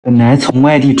本来从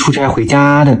外地出差回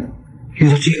家的，遇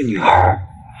到这个女孩，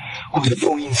我的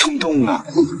风影冲动了。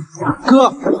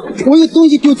哥，我有东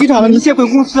西丢机场了，你先回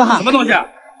公司哈。什么东西？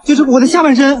就是我的下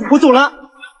半身，我走了。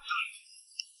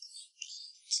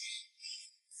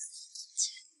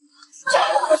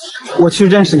我去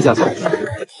认识一下他。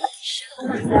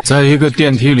在一个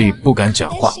电梯里不敢讲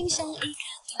话。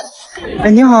哎，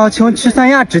你好，请问去三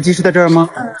亚值机是在这儿吗？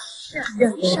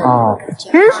是。哦，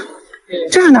哎，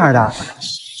这是哪儿的？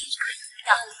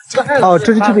哦，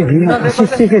这是去北京的。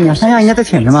谢谢你啊，三亚应该在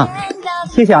前面嘛。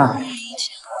谢谢啊。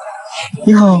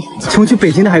你好，请问去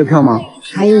北京的还有票吗？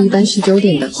还有一班是9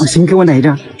点的。哦，行，给我哪一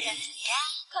站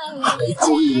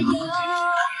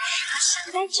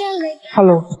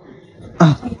 ？Hello。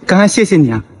啊，刚刚谢谢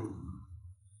你啊。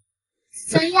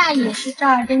三亚也是这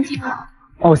儿登机口。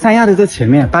哦，三亚的在前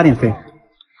面，8点飞。哦，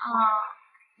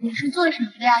你是做什么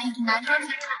的呀？一直拿着相机。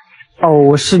哦，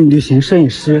我是旅行摄影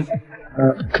师，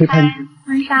可以拍你。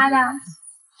婚纱的。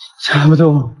差不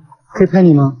多，可以拍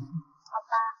你吗？好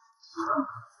吧。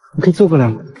我可以坐过来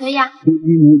吗？可以啊。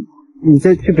你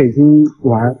在去北京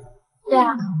玩？对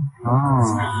啊。哦，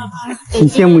挺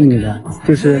羡慕你的，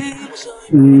就是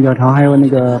鸟巢还有那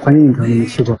个环球影城，你们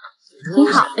去过？挺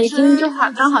好，北京这会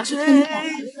儿刚好是春天，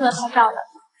很适合拍照的。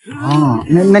哦，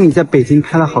那你在北京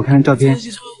拍了好看的照片，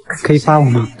可以发我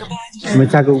吗？我们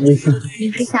加个微信。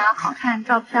你是想要好看的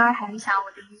照片，还是想要我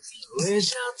的微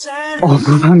信？哦，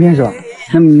不方便是吧？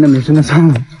那没事，那算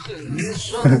了。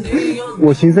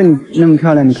我寻思你那么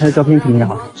漂亮，你拍的照片肯定也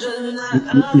好看。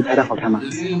你拍的好看吗？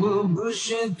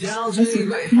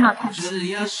挺好看。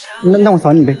那我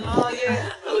扫你呗。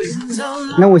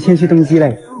那我先去登机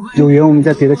嘞，有缘我们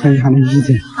在别的城市还能遇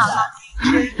见。好了。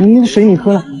你那个水你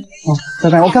喝了。哦，拜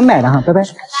拜，我刚买的哈，拜拜。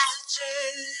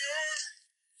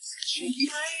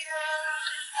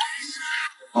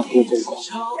好，谢谢。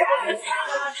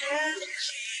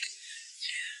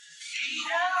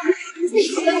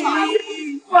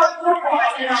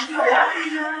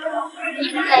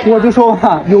我就说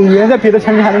吧，有缘在别的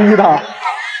城市还能遇到。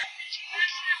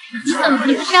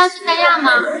你不是要去三亚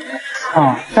吗？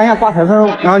啊，三亚挂台风，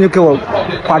然后就给我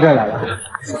挂这儿来了。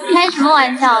开什么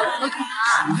玩笑？怎么可能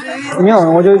啊？没有，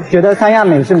我就觉得三亚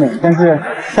美是美，但是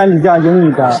相比较有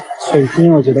你的北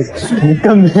京，我觉得肯定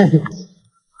更美。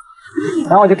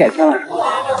然后我就改签了。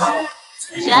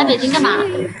你来北京干嘛？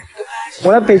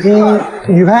我来北京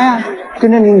旅拍啊，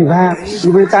跟着你旅拍啊，你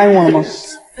不是答应我了吗？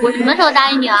我什么时候答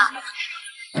应你了？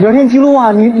聊天记录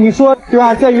啊，你说对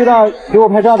吧？再遇到给我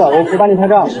拍照的，我帮你拍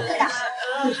照。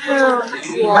可是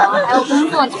我还有工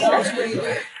作呢。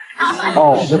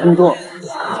哦，我的工作。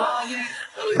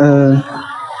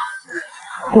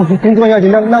工作要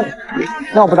紧，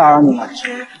那我不打扰你了，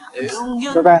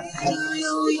拜拜。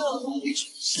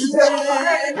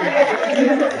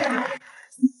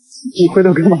你回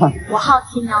头干嘛？我好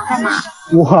奇你要干嘛？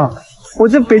我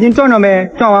在北京转转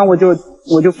呗，转完我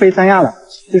就飞三亚了，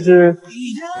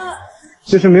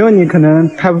就是没有你可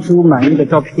能拍不出满意的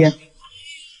照片。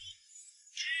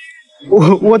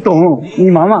我懂，你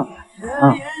忙嘛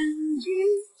啊。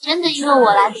真的因为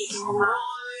我来北京了吗？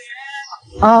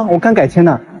啊，我刚改签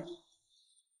的。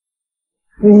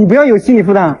你不要有心理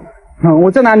负担。我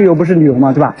在哪旅游不是旅游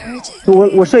嘛，对吧？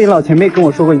我摄影老前辈跟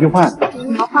我说过一句话。什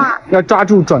么话？要抓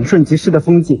住转瞬即逝的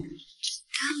风景。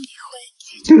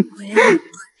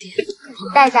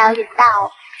代价有点大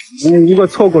哦。如果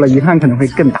错过了，遗憾可能会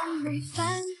更大。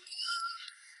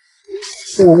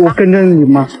我跟着你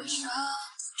吗？那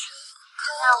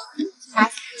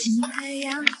我拿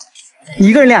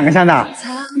一个人2个箱子？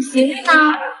你行李呢？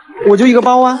我就一个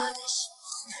包啊。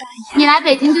你来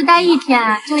北京就待1天，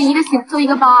就一个行，就一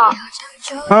个包。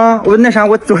啊，我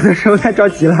走的时候太着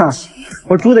急了，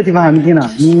我住的地方还没定呢。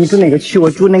你住哪个区？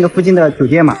我住那个附近的酒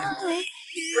店嘛。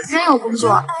我真有工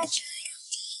作。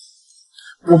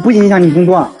我不影响你工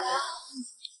作。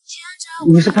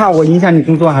你是怕我影响你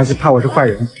工作，还是怕我是坏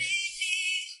人？我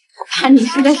怕你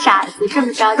是个傻子，这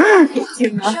么着急来北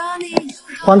京呢？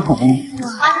花筒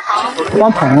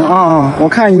啊！我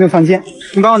看有没有房间，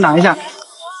你帮我拿一下。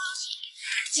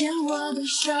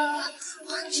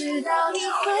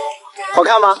好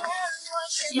看吗？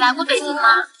你来过北京吗？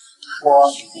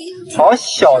我好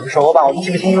小的时候吧，我记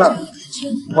不清了。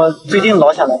我最近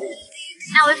老想来。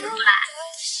那为什么不来？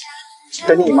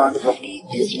等你吗？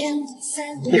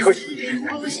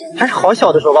还是好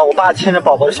小的时候吧，我爸牵着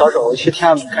宝宝的小手去天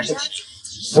安门看升旗。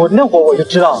那会儿我就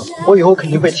知道，我以后肯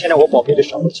定会牵着我宝贝的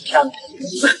手去天安门。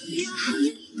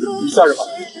你笑什么？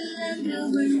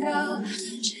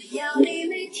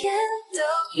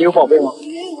你有宝贝吗？没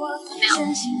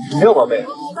有。没有宝贝，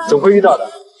总会遇到的。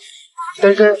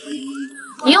单身。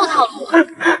你有套路。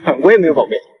我也没有宝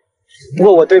贝。不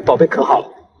过我对宝贝可好了，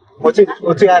我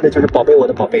最爱的就是宝贝，我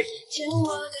的宝贝。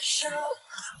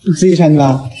你自己删的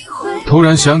吧？突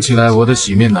然想起来我的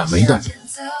洗面奶没带。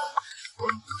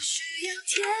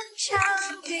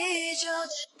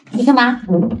你干嘛？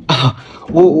啊，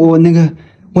我那个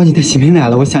忘记带洗面奶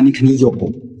了，我想你肯定有。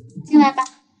进来吧。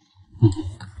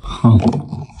好，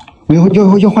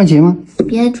我要换鞋吗？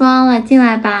别装了，进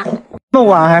来吧。这么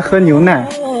晚还喝牛奶？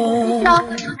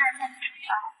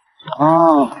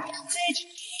哦，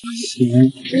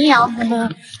行。你也要喝？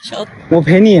我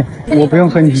陪你，我不用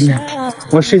喝牛奶，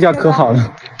我睡觉可好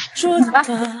了。走吧。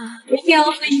一定要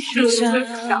喝一手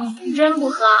你真不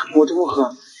喝？我真不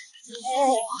喝。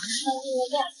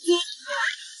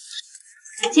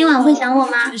今晚会想我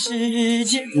吗？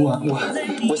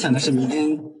我想的是明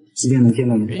天几点能见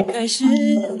到你？睡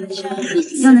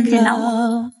醒就能见到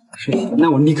我。睡醒，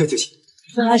那我立刻就行。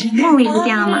梦里不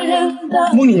见了吗？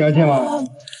梦里你要见吗？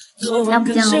那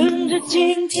不见了。梦里。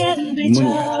行，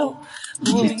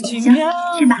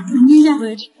去吧，明天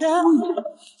见。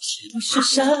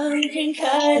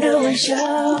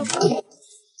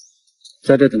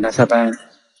在这等他下班。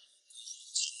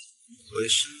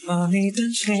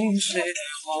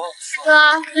哥，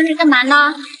蹲着干嘛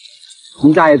呢？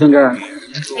你咋也蹲这儿？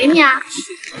陪你啊。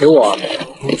陪我？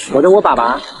我等我爸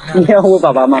爸。你也有我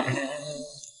爸爸吗？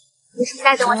你是不是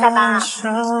在等我下班啊？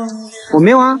我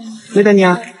没有啊，没等你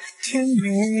啊。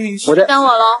我在等我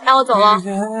喽，那我走喽。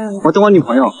我等我女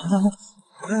朋友。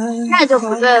那就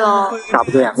不对喽。咋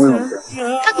不对啊？为什么不对？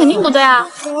那肯定不对啊。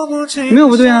没有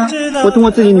不对啊，我等我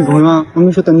自己女朋友啊，我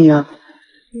没说等你啊。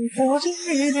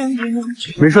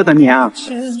没说等你啊。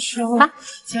好吧。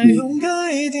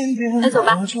那走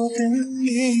吧。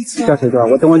叫谁走啊？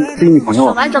我等我自己女朋友。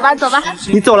走吧，走吧，走吧。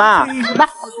你走啦？走吧。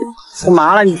我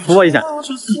麻了，你扶我一下。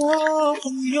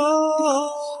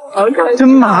真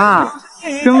麻，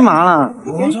真麻了。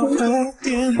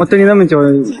我等你那么久，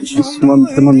怎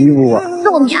么弥补我？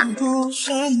揍你啊！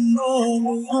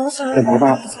我头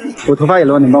发，我头发也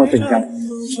乱，能帮我整一下吗？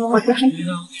我觉得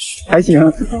还行。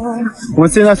我们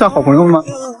现在算好朋友吗？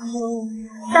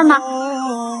算吗？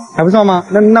还不算吗？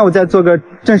那我再做个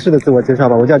正式的自我介绍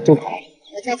吧。我叫周考。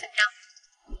我叫小张。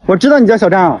我知道你叫小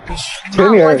张，全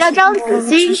名。我叫张子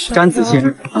欣。张子欣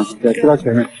啊，对，知道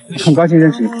全名，很高兴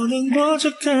认识你。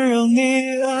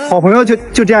好朋友就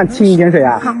这样轻易点水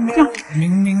啊？好，这样。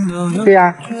对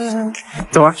呀。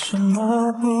走啊。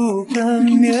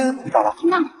咋了？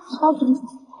那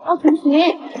包同学。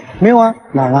没有啊，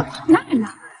哪了？哪？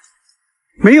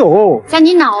没有。在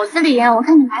你脑子里，我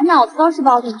看你满脑子都是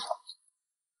包同学。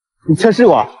你测试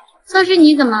我？测试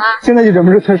你怎么了？现在就忍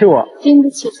不住测试我。经不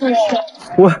起测试。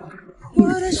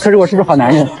测试我是不是好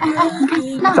男人？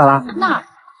咋了？那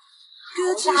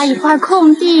家一块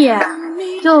空地，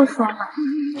就说嘛。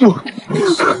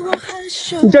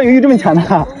你占有欲这么强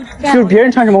的，就是别人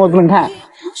穿什么我不能看，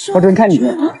我只能看你。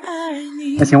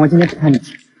那行，我今天只看你，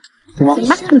行吗？行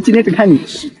吧。今天只看你。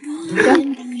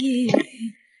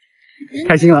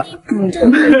开心了。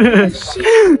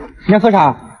你要喝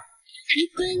啥？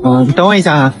等我一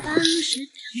下啊。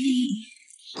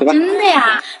走吧。真的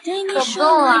呀？可不够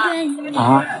了。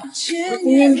啊？我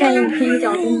今天站一天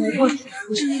脚都没过去。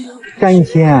站一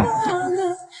天？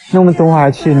那我们等会儿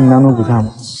去南锣鼓巷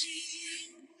吗？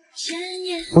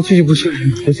不去就不去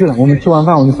了。我们吃完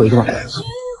饭我就回去吧。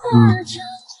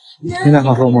牛奶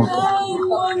好喝吗？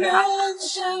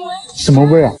什么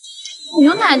味啊？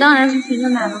牛奶当然是纯牛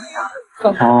奶了。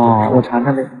哦，我尝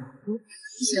尝呗。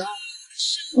行。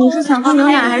你是想喝牛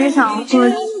奶还是想喝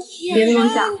别的东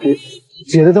西啊？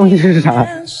别的东西是啥？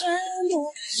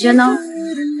别呢？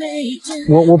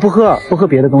我不喝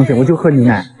别的东西，我就喝牛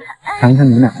奶，尝一下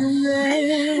牛奶。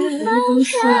东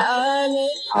西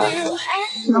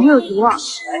可能会有毒啊。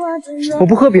我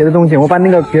不喝别的东西，我把那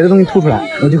个别的东西吐出来，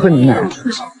我就喝牛奶。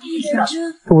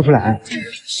吐不出来。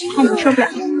看你受不了。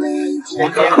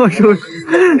我受。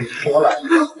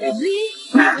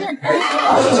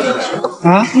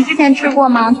啊？你之前吃过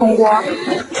吗？铜锅？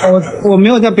我没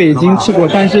有在北京吃过，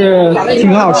但是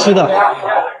挺好吃的。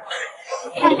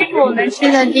这是我们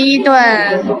吃的第一顿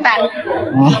饭，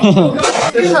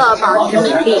特保值米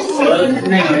币。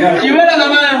几位了咱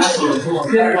们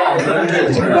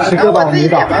？10个吧，我没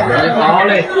到。好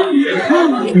嘞。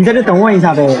你在这等我一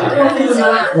下呗，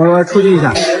我出去一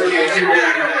下。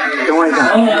等我一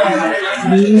下。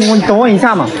你等我一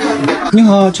下嘛。你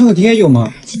好，创可贴有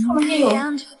吗？创可贴有。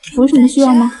有什么需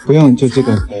要吗？不用，就这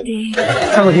个。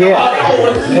创可贴，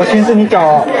我寻思你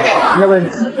找，要不你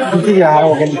自己来，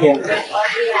我给你贴。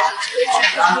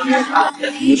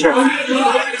没事。好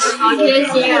贴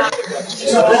心啊。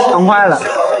疼坏了。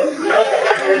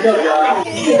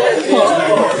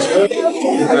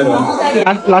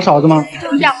拿勺子吗？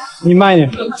要。你慢一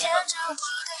点。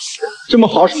这么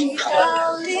好使。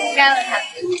干了它。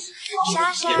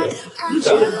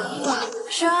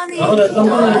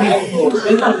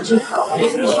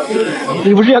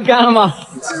你不是要干了吗？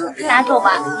拿走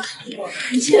吧，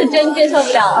这真接受不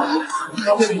了。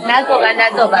拿走吧，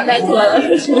拿走吧，拜托了。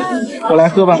我来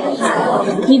喝吧。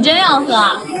你真要喝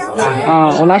啊？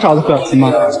啊，我拿勺子喝，行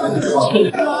吗？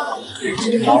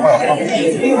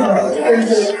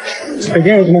北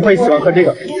京人怎么会喜欢喝这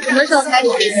个？什么时候开始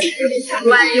习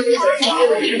惯用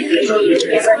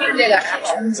这个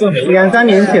？2、3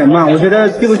年前嘛，我觉得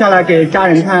记录下来给家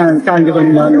人看，家人就会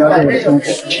了解我的生活。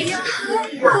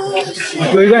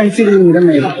有一个人记录你的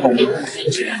美好。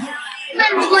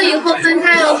那如果以后分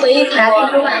开了，回忆起来就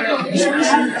会完整。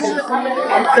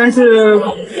但是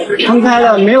分开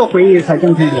了没有回忆才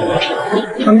更痛苦，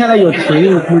分开了有回忆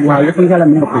痛苦，还是分开了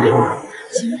没有回忆痛苦？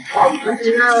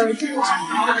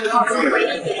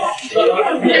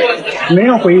没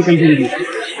有回忆更痛苦。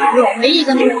有回忆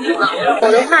更痛苦。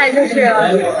我的话就是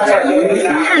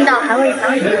看到还会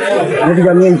想起。我比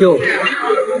较念旧，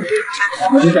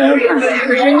你想要看。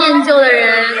可是念旧的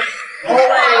人不会。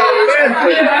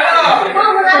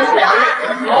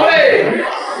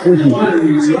为什么？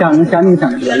想你想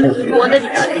比较累。活的比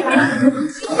较累。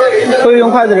会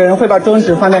用筷子的人会把中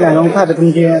指放在2根筷子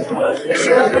中间。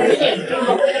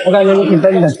我感觉你挺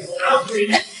笨的。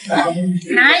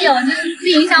哪有？这不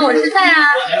影响我吃菜啊。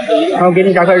然后给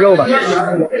你夹块肉吧。吃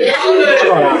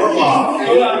饱了。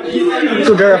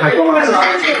就这儿还说吗？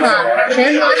谁喝？谁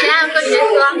爱喝谁喝。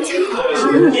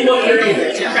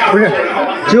不是，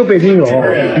只有北京有，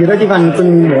别的地方你不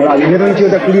能有了。有些东西只有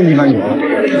在固定地方有，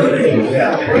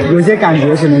有些感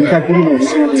觉只能在固定的地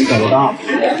方找得到。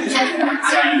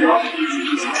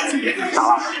咋了？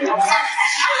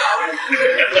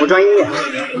我专一。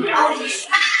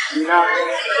你呢？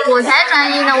我才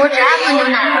专一呢，我只爱喝牛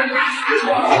奶。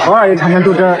偶尔也尝尝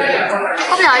豆汁儿。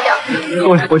喝不了一点。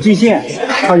我巨蟹，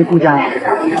超级顾家。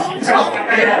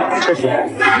确实，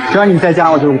只要你在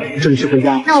家，我就准时回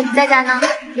家。那我不在家呢？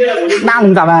那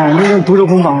能咋办？那就独守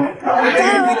空房。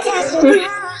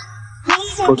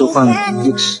偷偷换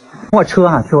一吃。我车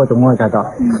啊，车我等会儿再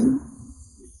到。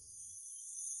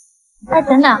哎，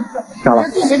等等。咋了？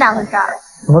这壁纸咋回事？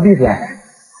什么壁纸？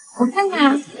我看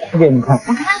看。不给你看。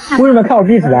我看看。为什么看我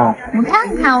壁纸啊？我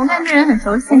看看，我看这人很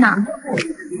熟悉呢。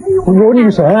我女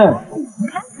神。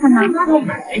看呢。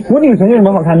我女神有什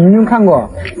么好看？你没有看过？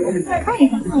看一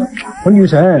下，看一下。我女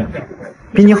神，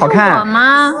比你好看。我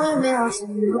吗？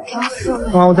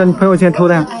啊，我在你朋友圈偷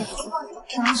的。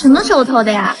什么时候偷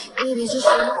的呀？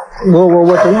我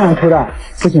昨天晚上偷的，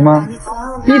不行吗？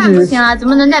壁纸不行啊，怎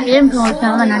么能在别人朋友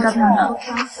圈乱拿照片呢？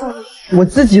我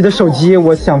自己的手机，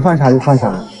我想放啥就放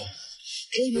啥。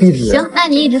壁纸。行，那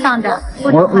你一直放着。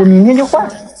我明天就换，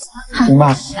行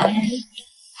吧？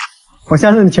我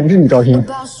下次全是你照片，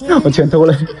我全偷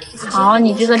了。好，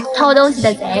你这个偷东西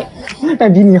的贼。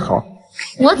但比你好。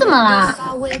我怎么了？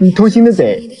你偷心的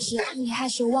贼。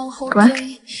滚。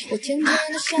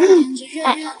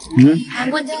哎，谈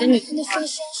过几个女？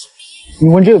你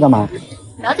问这个干嘛？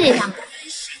了解一下嘛。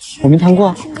我没谈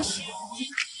过。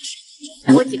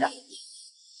谈过几个？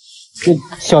就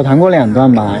小谈过2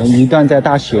段吧，一段在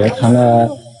大学谈了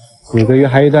5个月，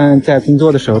还有一段在工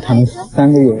作的时候谈了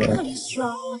3个月。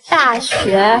大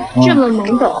学这么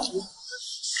懵懂？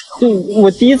就我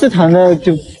第一次谈的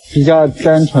就比较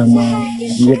单纯嘛，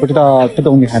也不知道不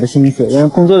懂女孩的心思，因为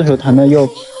工作的时候谈的又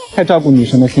太照顾女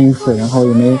生的心思，然后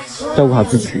也没照顾好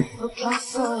自己。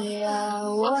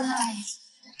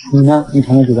你呢？你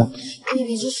谈过几个？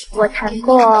我谈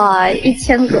过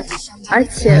1000个，而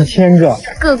且1000个，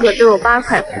个个都有8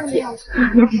块腹肌。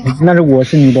那是我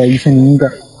是你的1001个。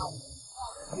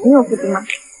你有腹肌吗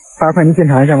8块，你检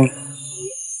查一下吗？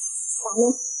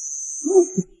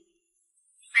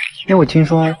因为我听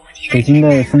说北京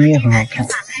的枫叶很好看，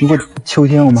如果秋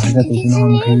天我们还在北京的话，我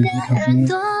们可以去看枫叶。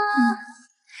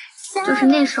就是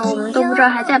那时候我们都不知道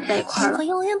还在不在一块了。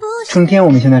春天我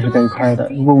们现在是在一块的，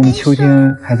如果我们秋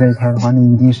天还在一块的话，那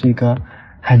一定是一个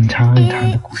很长很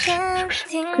长的故事，是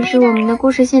不是？可是我们的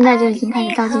故事现在就已经开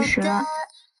始倒计时了。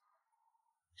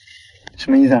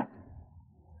什么意思啊？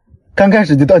刚开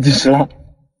始就倒计时了？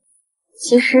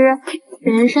其实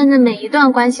人生的每一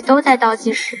段关系都在倒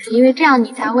计时，因为这样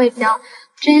你才会比较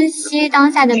珍惜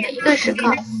当下的每一个时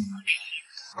刻。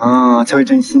啊，才会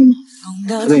珍惜你。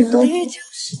对，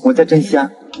我在珍惜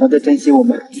啊，我在珍惜我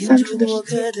们相处的时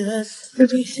间，在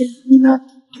珍惜。你呢？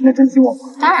你在珍惜我吗？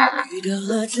当然了。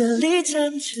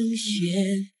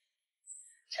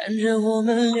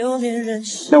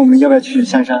那我们要不要去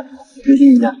香山约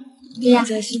定一下？对呀，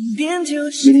约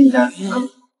定一下。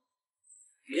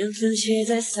缘分写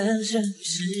在三生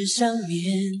石上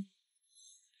面，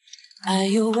爱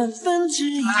有万分之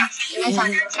一甜。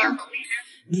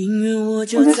宁愿我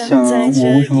就在想，我为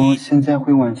什么现在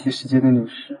会惋惜时间的流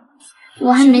逝？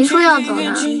我还没说要走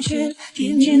呢。行啊，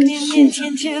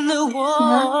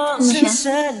这么甜。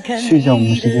试一下我们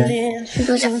的时间。试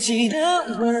多久？我刚去了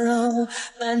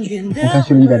100年。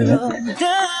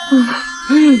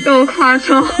够夸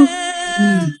张。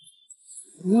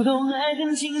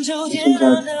现在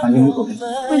把你走。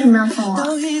为什么要送我？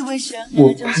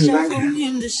我怕你不安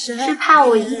全。是怕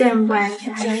我一个人不安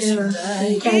全，还是你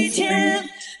在一起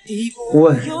不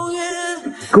安全？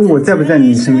跟我在不在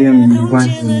你身边没关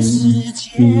系，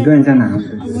你一个人在哪儿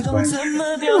没关系。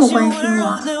这么关心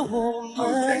我？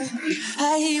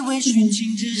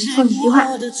送你一句话：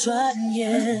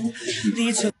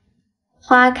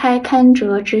花开堪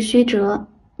折直须折，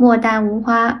莫待无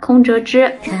花空折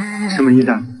枝。什么意思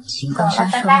啊？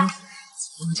拜拜。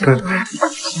拜拜。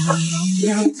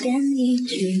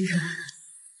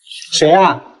谁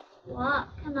呀？我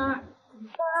看哪儿？